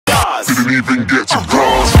pause. Didn't even get to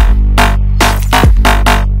pause.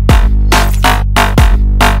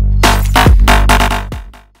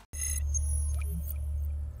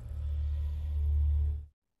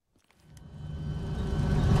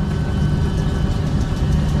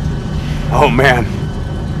 Oh man,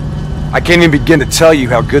 I can't even begin to tell you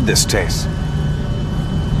how good this tastes.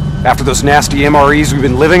 After those nasty MREs we've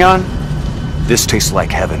been living on, this tastes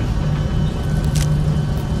like heaven.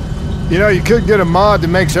 You know, you could get a mod that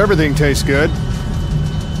makes everything taste good.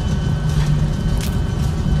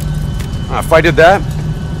 If I did that,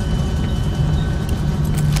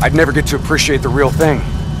 I'd never get to appreciate the real thing.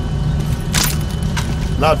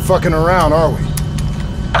 Not fucking around, are we?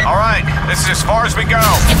 All right, this is as far as we go.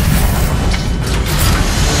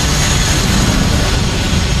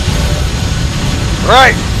 All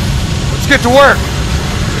right, let's get to work.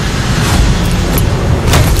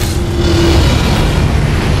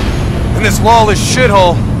 In this lawless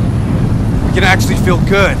shithole, we can actually feel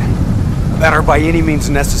good about our by any means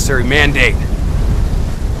necessary mandate.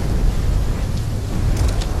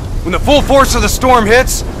 When the full force of the storm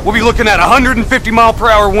hits, we'll be looking at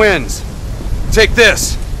 150-mile-per-hour winds. Take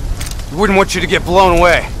this. We wouldn't want you to get blown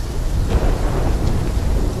away.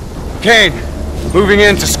 Kane, moving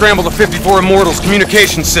in to scramble the 54 Immortals'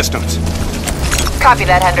 communication systems. Copy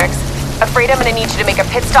that, Hendricks. Afraid I'm gonna need you to make a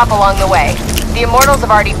pit stop along the way. The Immortals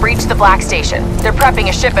have already breached the Black Station. They're prepping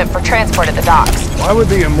a shipment for transport at the docks. Why would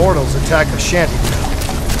the Immortals attack a shanty town?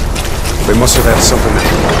 They must have had something to...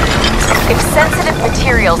 If sensitive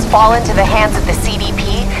materials fall into the hands of the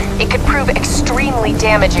CDP, it could prove extremely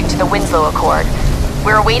damaging to the Winslow Accord.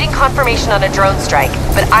 We're awaiting confirmation on a drone strike,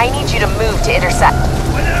 but I need you to move to intercept.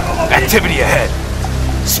 Activity ahead.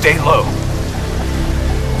 Stay low.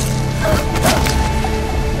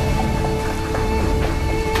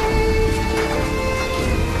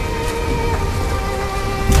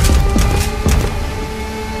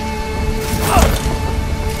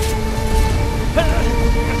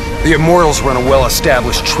 The Immortals run a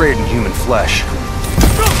well-established trade in human flesh.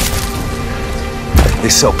 They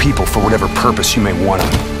sell people for whatever purpose you may want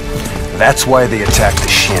them. That's why they attacked the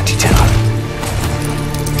shantytown.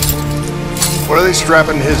 What are they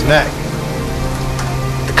strapping to his neck?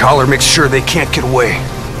 The collar makes sure they can't get away.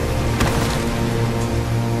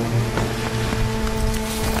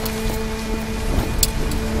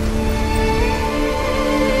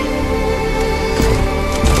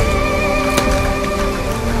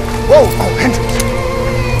 Whoa! Oh, Hendricks!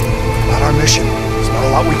 Not our mission. There's not a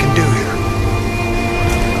lot we can do here.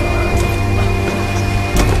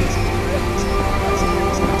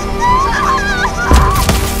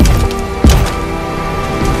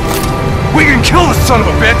 We can kill this son of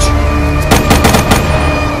a bitch!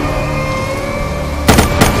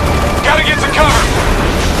 Gotta get to cover.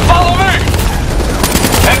 Follow me.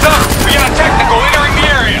 Heads up, we got a technical entering the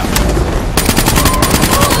area.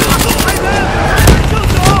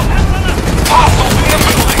 Hostiles in the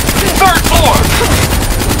building. 3rd floor.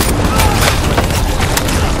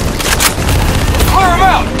 Clear them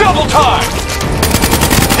out. Double time.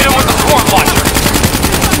 Hit them with the swarm launcher.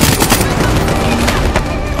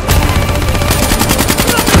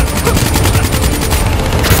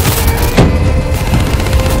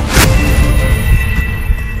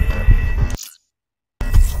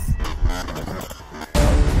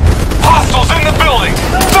 Hostiles in the building.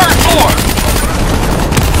 3rd floor.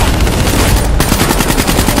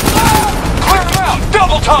 Clear them out.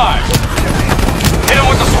 Double time. Hit them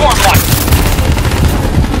with the swarm launcher.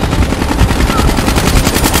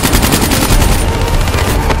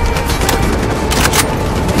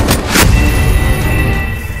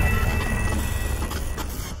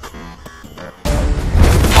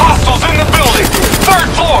 Hostiles in the building. 3rd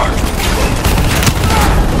floor.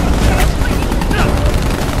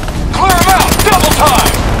 Clear them out. Double time.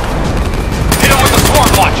 Hit them with the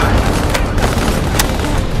swarm launcher.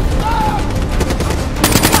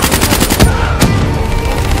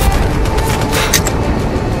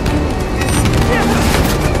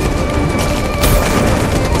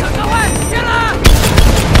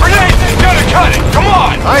 Grenades ain't gonna cut it. Come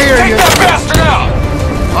on. I hear Take you. that bastard out.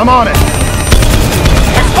 I'm on it.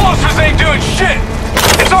 Explosives ain't doing shit!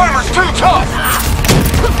 His armor's too tough!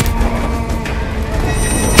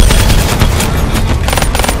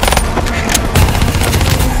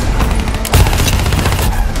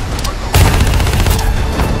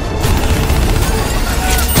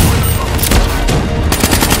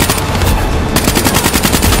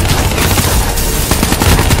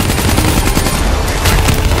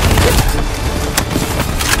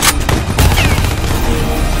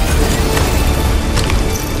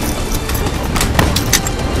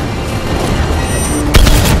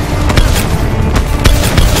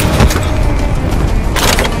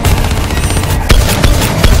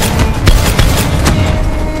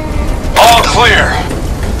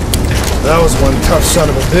 That was one tough son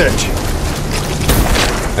of a bitch.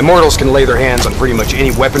 Immortals can lay their hands on pretty much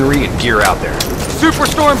any weaponry and gear out there.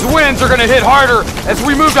 Superstorm's winds are gonna hit harder as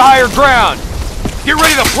we move to higher ground. Get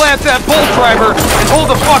ready to plant that bolt driver and hold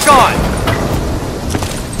the fuck on.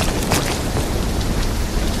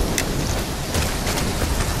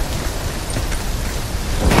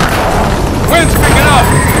 Wind's picking up.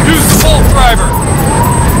 Use the bolt driver.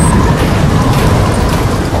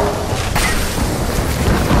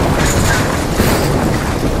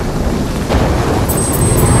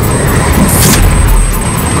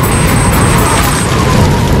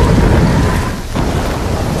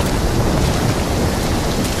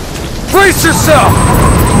 Brace yourself!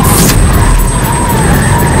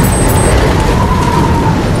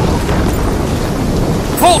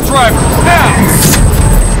 Bolt driver, now!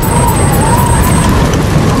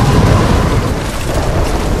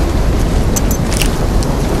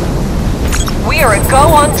 We are a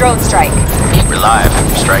go on drone strike. We're live.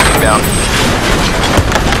 Striking down.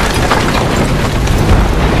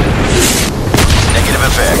 Negative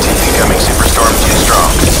effect. Incoming superstorm too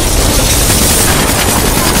strong.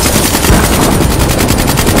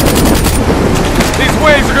 These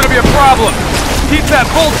waves are gonna be a problem. Keep that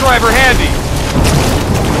bolt driver handy.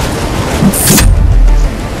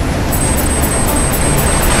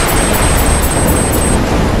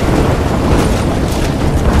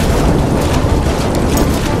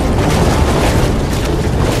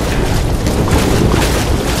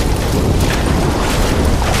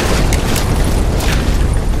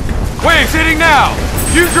 Waves hitting now.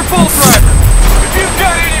 Use your bolt driver. If you've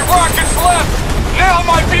got any rockets left, now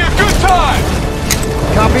might be a good time.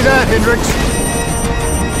 Copy that, Hendricks.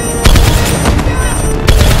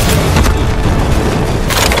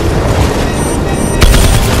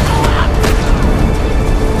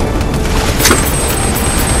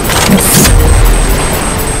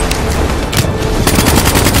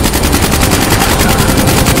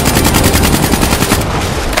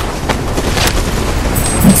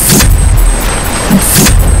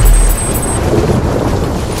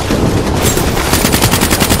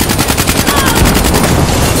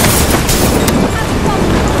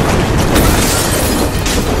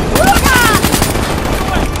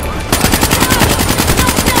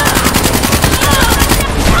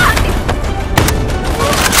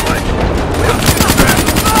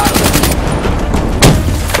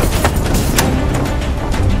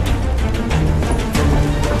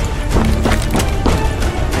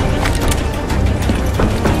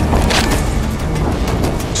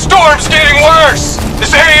 Storm's getting worse!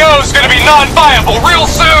 This AO's gonna be non-viable real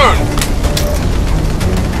soon!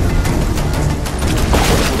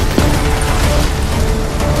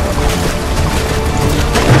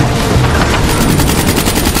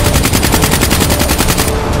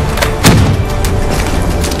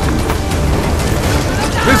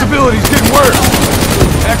 Visibility's getting worse!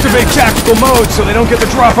 Activate tactical mode so they don't get the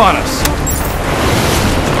drop on us.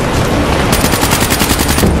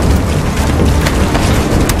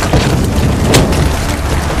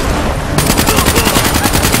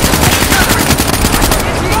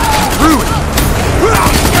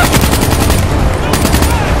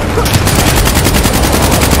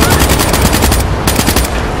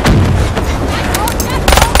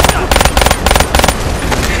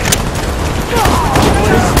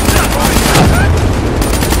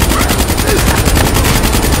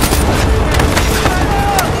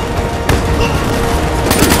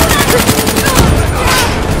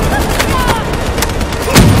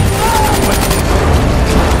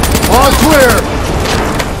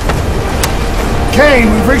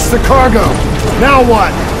 Kane, we've reached the cargo. Now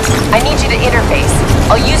what? I need you to interface.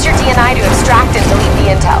 I'll use your DNI to extract and delete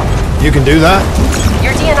the intel. You can do that?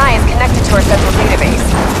 Your DNI is connected to our central database.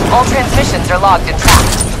 All transmissions are logged and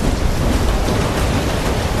tracked.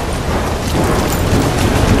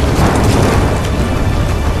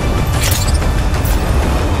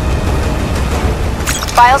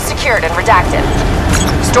 Files secured and redacted.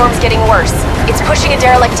 Storm's getting worse. It's pushing a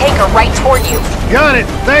derelict tanker right toward you. Got it.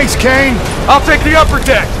 Thanks, Kane. I'll take the upper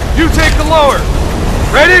deck. You take the lower.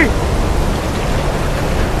 Ready?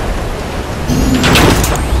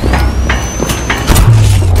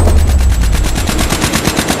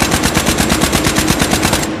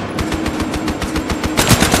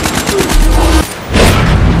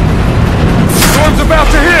 Storm's about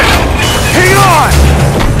to hit. Hang on!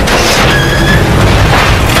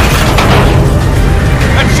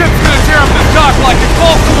 That ship's gonna tear up the dock like it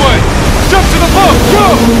balsa wood. Jump to the boat. Go!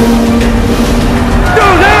 Go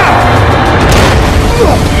now!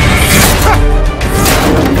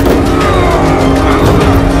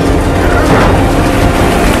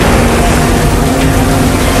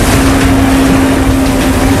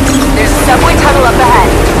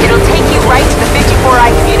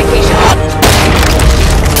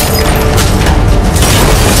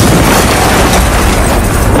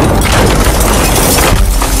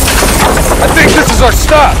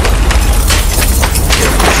 up!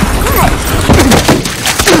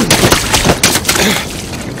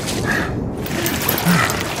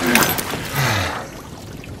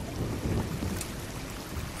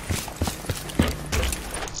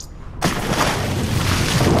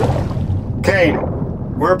 Kane,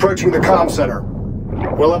 we're approaching the comm center.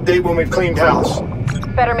 We'll update when we've cleaned house.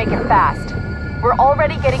 Better make it fast. We're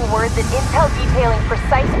already getting word that intel detailing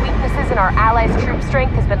precise weaknesses in our allies' troop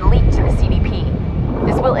strength has been leaked to the CDP.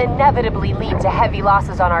 This will inevitably lead to heavy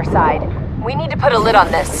losses on our side. We need to put a lid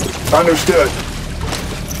on this. Understood.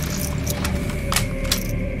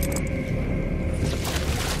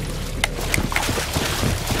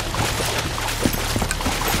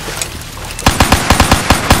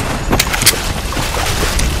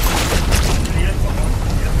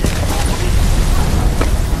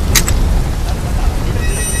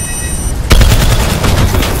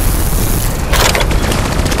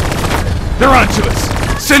 They're onto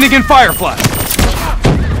us! Sending in Firefly!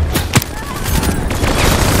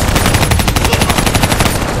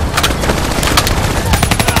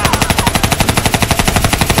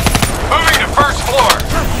 Moving to first floor!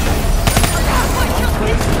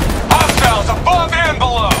 Hostiles above and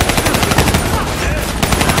below!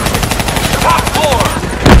 Top floor!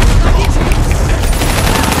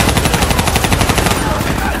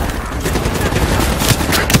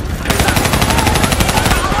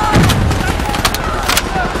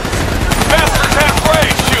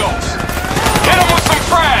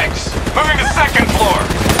 Moving to second floor.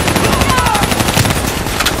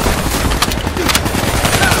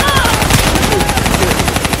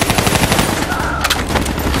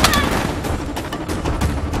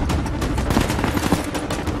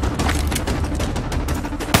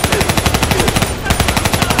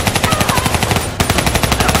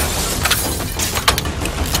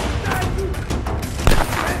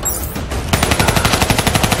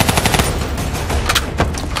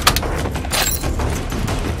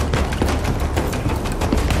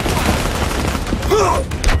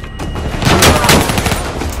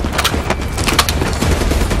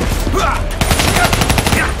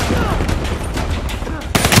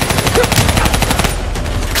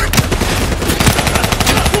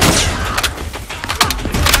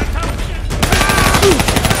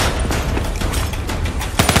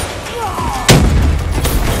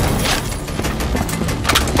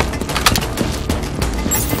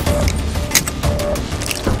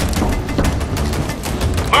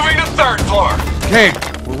 Kane,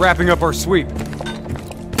 we're wrapping up our sweep.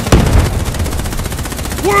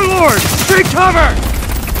 Warlord, take cover!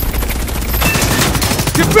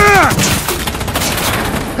 Get back!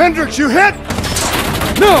 Hendricks, you hit?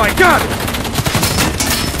 No, I got it!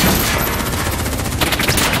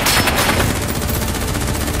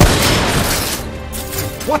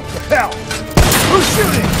 What the hell? Who's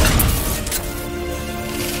shooting?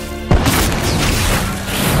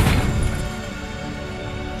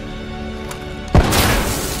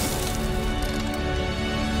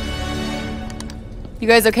 You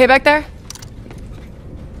guys okay back there?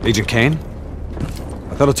 Agent Kane?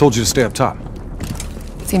 I thought I told you to stay up top.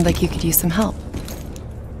 Seemed like you could use some help.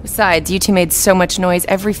 Besides, you two made so much noise,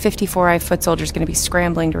 every 54i foot soldier's gonna be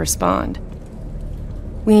scrambling to respond.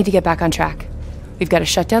 We need to get back on track. We've got to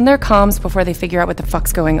shut down their comms before they figure out what the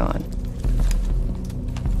fuck's going on.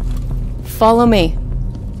 Follow me.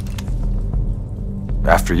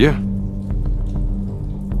 After you.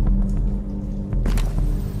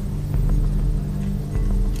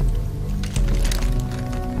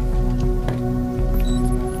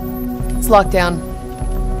 It's locked down.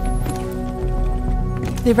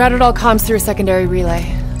 They routed all comms through a secondary relay.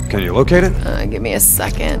 Can you locate it? Give me a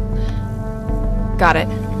second. Got it.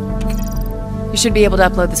 You should be able to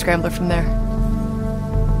upload the scrambler from there.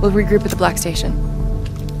 We'll regroup at the Black Station.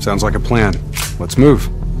 Sounds like a plan. Let's move.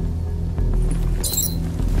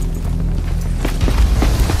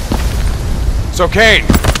 So Kane,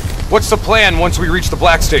 what's the plan once we reach the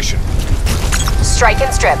Black Station? Strike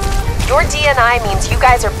and strip. Your DNI means you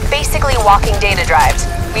guys are basically walking data drives.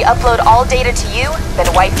 We upload all data to you, then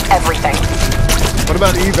wipe everything. What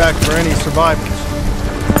about evac for any survivors?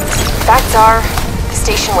 Facts are, the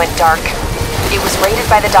station went dark. It was raided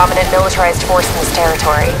by the dominant militarized force in this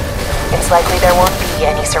territory. It's likely there won't be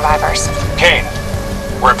any survivors. Kane,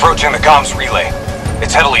 we're approaching the comms relay.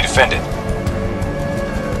 It's heavily defended.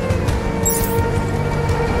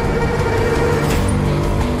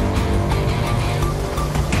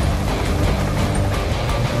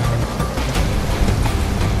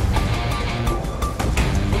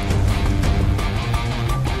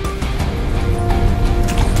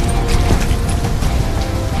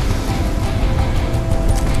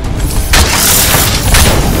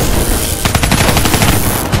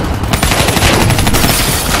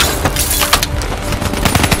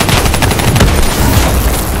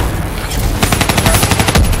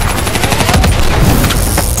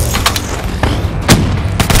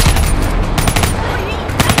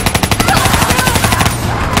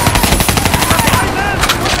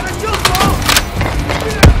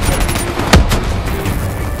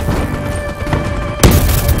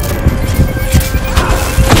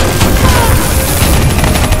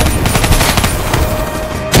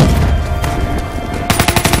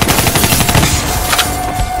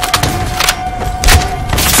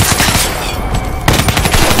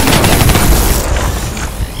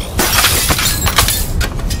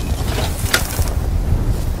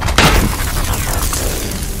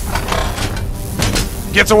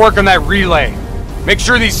 Get to work on that relay. Make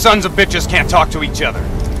sure these sons of bitches can't talk to each other.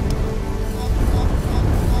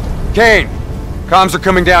 Kane, comms are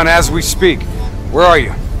coming down as we speak. Where are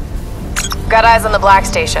you? Got eyes on the Black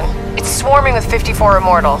Station. It's swarming with 54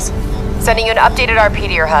 Immortals. Sending you an updated RP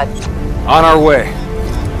to your HUD. On our way.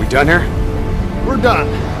 We done here? We're done.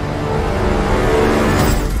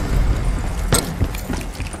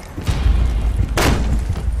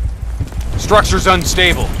 Structure's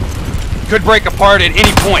unstable. Could break apart at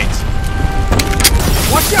any point.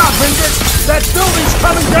 Watch out, Hendricks! That building's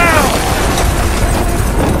coming down!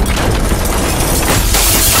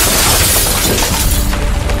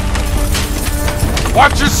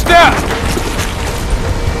 Watch your step!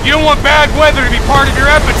 You don't want bad weather to be part of your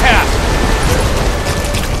epitaph!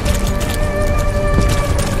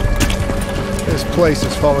 This place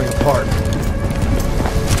is falling apart.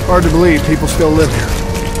 Hard to believe people still live here.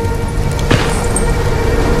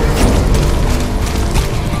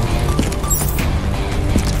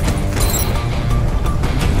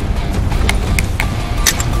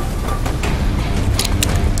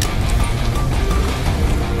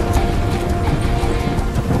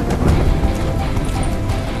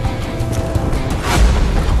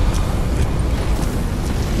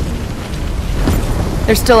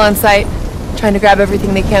 They're still on site, trying to grab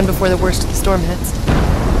everything they can before the worst of the storm hits.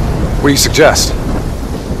 What do you suggest?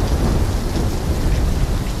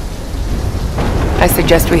 I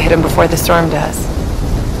suggest we hit them before the storm does.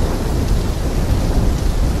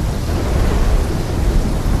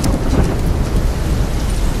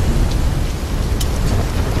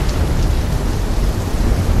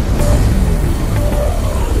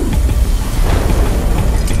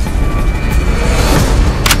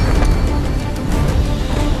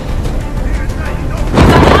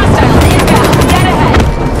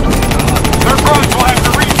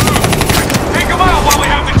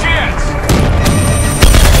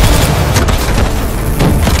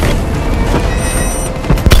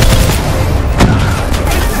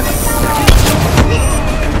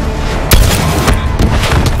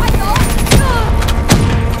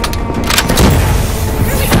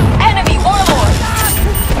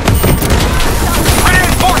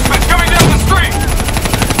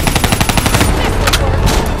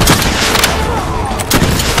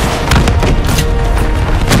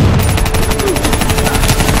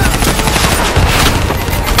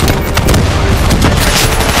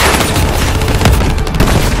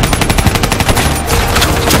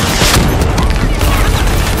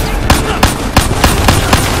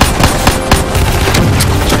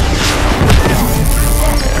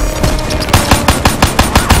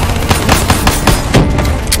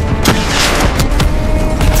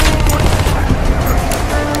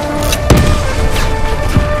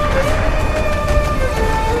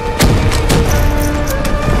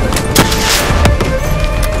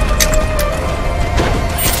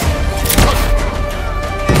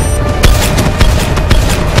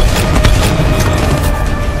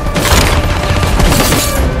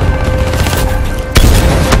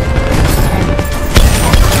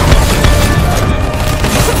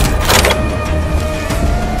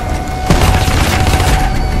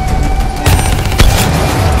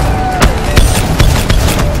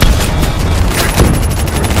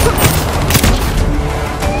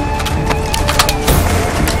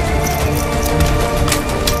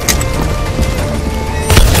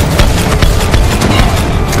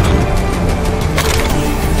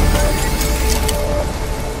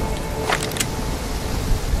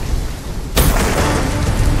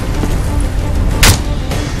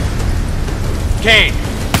 Kane,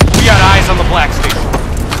 we got eyes on the Black Station.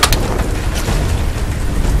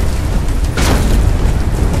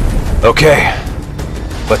 Okay.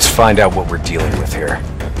 Let's find out what we're dealing with here.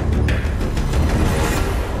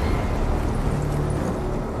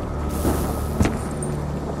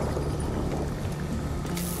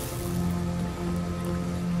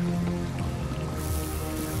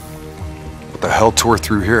 What the hell tore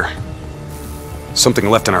through here? Something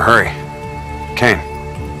left in a hurry. Kane.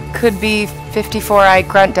 Could be 54i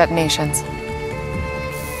grunt detonations.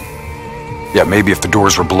 Yeah, maybe if the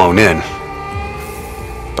doors were blown in.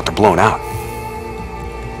 But they're blown out.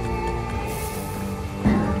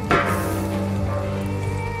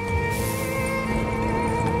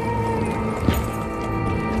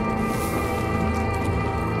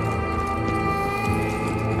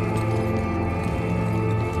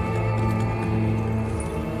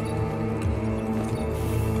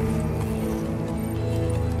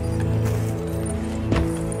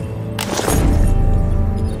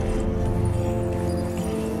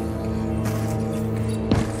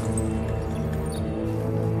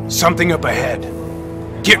 Something up ahead.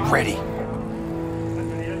 Get ready.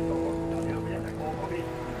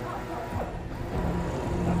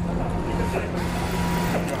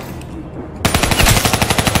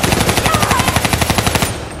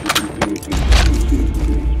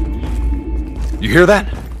 hear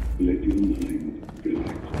that?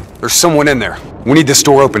 There's someone in there. We need this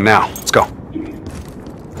door open now. Let's go.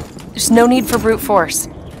 There's no need for brute force.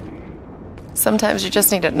 Sometimes you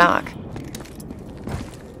just need to knock.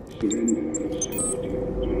 Let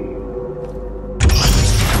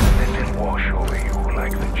it wash over you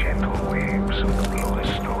like the gentle waves of the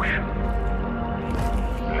bluest ocean.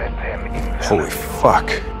 Let them envelop Holy fuck.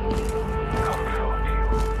 comfort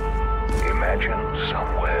you. Imagine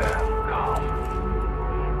somewhere calm.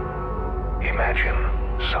 Imagine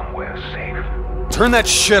somewhere safe. Turn that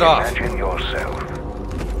shit off. Imagine yourself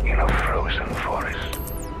in a frozen forest.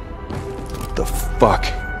 What the fuck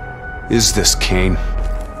is this, Kane?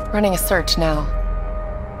 Running a search now.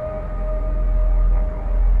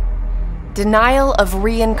 Denial of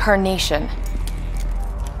reincarnation.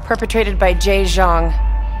 Perpetrated by Jay Zhang.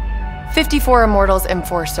 54 Immortals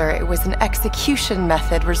Enforcer. It was an execution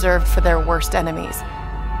method reserved for their worst enemies.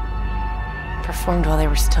 Performed while they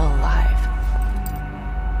were still alive.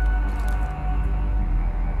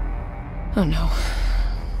 Oh no.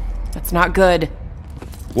 That's not good.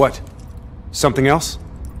 What? Something else?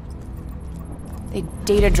 The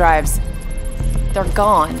data drives. They're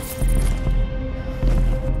gone.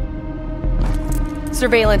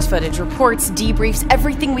 Surveillance footage, reports, debriefs,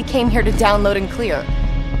 everything we came here to download and clear.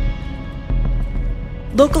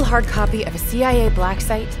 Local hard copy of a CIA black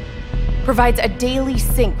site provides a daily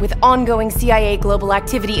sync with ongoing CIA global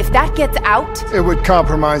activity. If that gets out... It would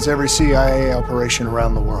compromise every CIA operation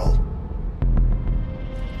around the world.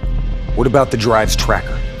 What about the drive's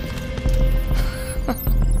tracker?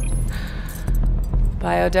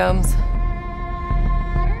 Biodomes.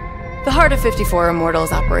 The heart of 54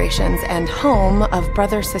 Immortals operations and home of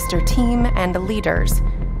brother-sister team and leaders,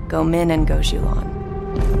 Go Min and Go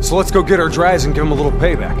Zhulan. So let's go get our drives and give them a little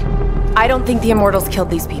payback. I don't think the Immortals killed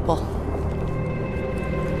these people.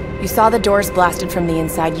 You saw the doors blasted from the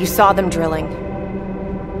inside. You saw them drilling.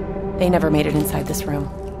 They never made it inside this room.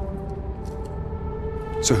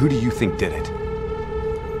 So who do you think did it?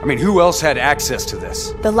 I mean, who else had access to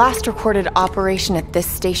this? The last recorded operation at this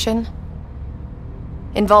station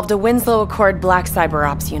involved a Winslow Accord Black Cyber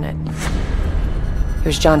Ops unit. It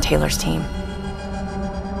was John Taylor's team.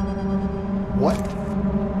 What?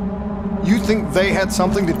 You think they had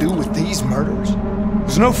something to do with these murders?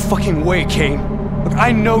 There's no fucking way, Kane. Look,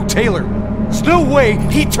 I know Taylor. There's no way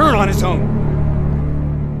he'd turn on his own.